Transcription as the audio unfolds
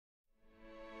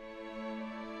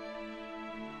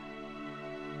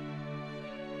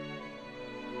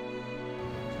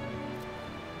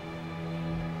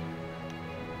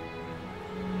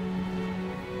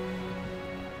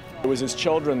was as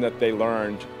children that they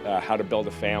learned how to build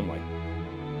a family.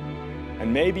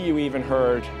 And maybe you even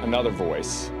heard another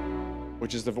voice,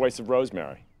 which is the voice of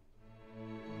Rosemary,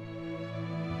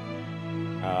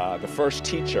 the first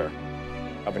teacher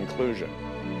of inclusion,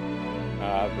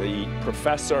 the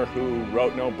professor who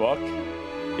wrote no book,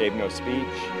 gave no speech,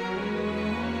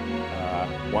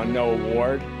 won no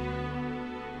award,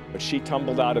 but she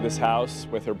tumbled out of this house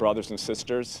with her brothers and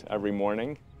sisters every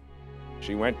morning.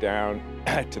 She went down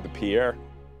to the pier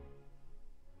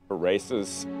for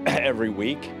races every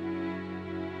week.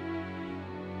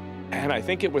 And I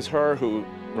think it was her who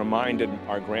reminded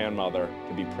our grandmother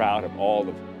to be proud of all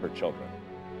of her children.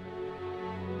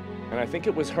 And I think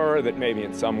it was her that maybe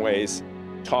in some ways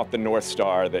taught the North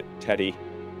Star that Teddy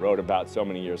wrote about so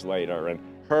many years later, and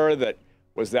her that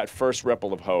was that first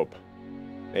ripple of hope,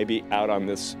 maybe out on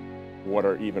this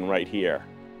water even right here.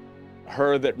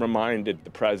 Her that reminded the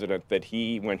president that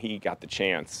he, when he got the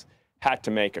chance, had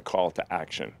to make a call to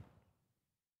action.